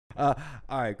All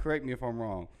right, correct me if I'm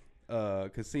wrong.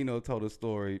 Casino told a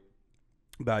story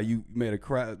about you made a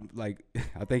crowd, like,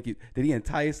 I think did he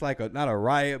entice like not a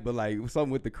riot, but like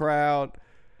something with the crowd?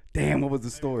 Damn, what was the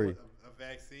story? A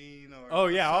vaccine or Oh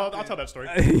yeah, I'll tell that story.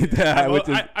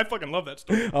 Yeah. I fucking love that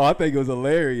story. Oh, I think it was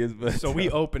hilarious. But So we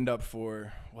opened up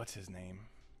for what's his name?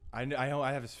 I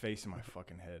have his face in my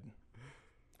fucking head.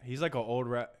 He's like an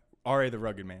old R.A. the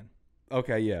Rugged Man.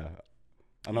 Okay, yeah,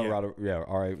 I know. Yeah.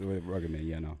 All right, Rugged Man.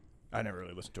 Yeah, no, I never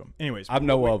really listened to him. Anyways, I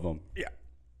know of him. Yeah,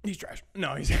 he's trash.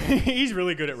 No, he's he's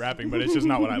really good at rapping, but it's just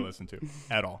not what I listen to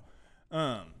at all.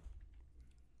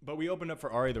 But we opened up for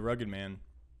R.A. the Rugged Man,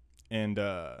 and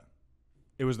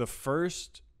it was the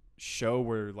first show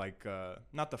where like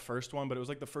not the first one, but it was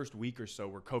like the first week or so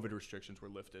where COVID restrictions were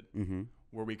lifted,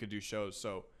 where we could do shows.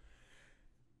 So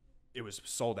it was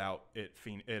sold out at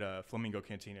Flamingo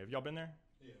Cantina. Have y'all been there?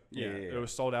 Yeah. It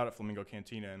was sold out at Flamingo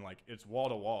Cantina, and like it's wall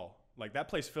to wall. Like that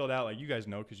place filled out. Like you guys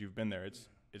know because you've been there.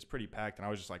 It's pretty packed, and I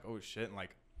was just like, oh shit, and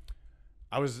like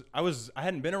I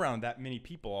hadn't been around that many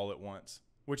people all at once,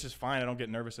 which is fine. I don't get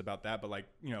nervous about that, but like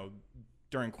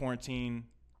during quarantine,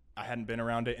 I hadn't been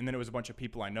around it, and then it was a bunch of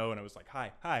people I know, and it was like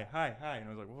hi, and I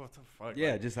was like, what the fuck?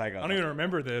 Yeah, like, just like I don't even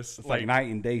remember this. It's like night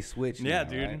and day switch. Yeah, now,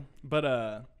 dude. right?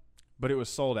 But it was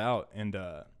sold out, and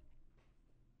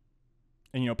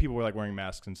people were like wearing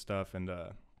masks and stuff, and I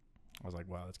was like,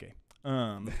 wow, that's gay.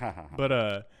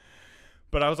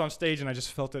 But I was on stage and I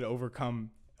just felt it overcome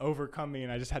me,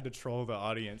 and I just had to troll the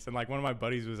audience. And like one of my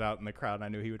buddies was out in the crowd, and I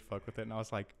knew he would fuck with it, and I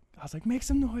was like, make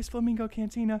some noise, Flamingo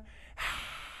Cantina.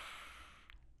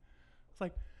 It's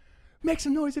like, make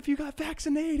some noise if you got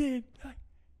vaccinated. Like,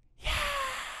 yeah.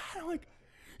 And I'm like,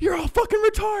 you're all fucking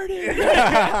retarded.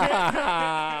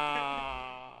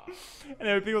 And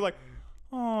then people were like,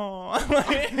 oh.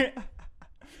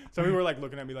 So we were like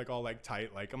looking at me like all like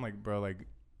tight. Like, I'm like, bro, like,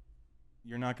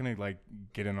 you're not going to like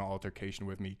get in an altercation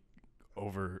with me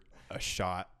over a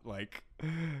shot. Like,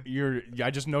 I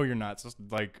just know you're not. So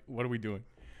like, what are we doing?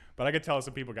 But I could tell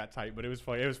some people got tight, but it was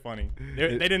funny. It was funny.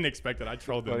 They didn't expect it. I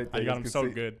trolled them. I got them so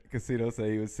good. Casino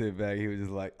said he would sit back. He was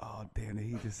just like, oh, damn, did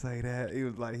he just say that? He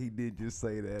was like, he did just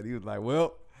say that. He was like,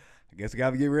 well, I guess we got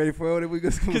to get ready for it.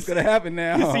 What's going to happen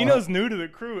now? Casino's new to the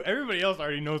crew. Everybody else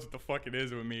already knows what the fuck it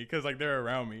is with me because, like, they're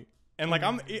around me. And, like,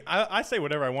 I say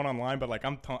whatever I want online, but, like,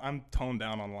 I'm toned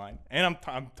down online. And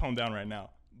I'm toned down right now.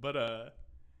 But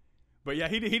yeah,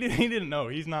 he didn't know.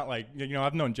 He's not, like,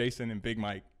 I've known Jason and Big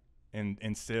Mike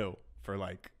and Sil for,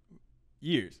 like,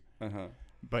 years.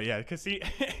 But, yeah,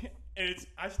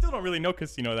 I still don't really know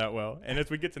Casino that well. And as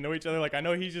we get to know each other, like, I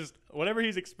know he's just, whatever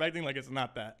he's expecting, like, it's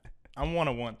not that. I'm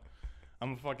one-on-one.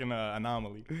 I'm a fucking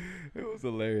anomaly. It was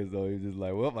hilarious, though. He was just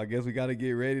like, well, I guess we got to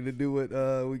get ready to do what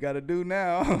we got to do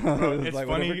now. It's like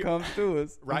funny. Whatever comes to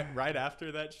us. Right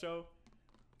after that show,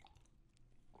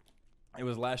 it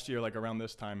was last year, like around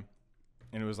this time,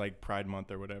 and it was like Pride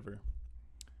Month or whatever.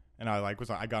 And I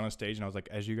got on stage and I was like,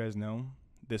 as you guys know,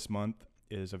 this month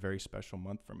is a very special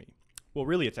month for me. Well,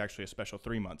 really, it's actually a special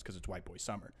 3 months because it's White Boy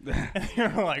Summer. And you're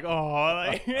like, oh,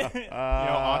 like,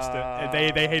 Austin.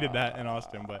 They hated that in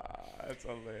Austin, but that's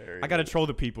hilarious. I got to troll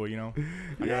the people,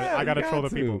 I got to troll the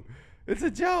people. It's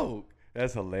a joke.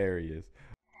 That's hilarious.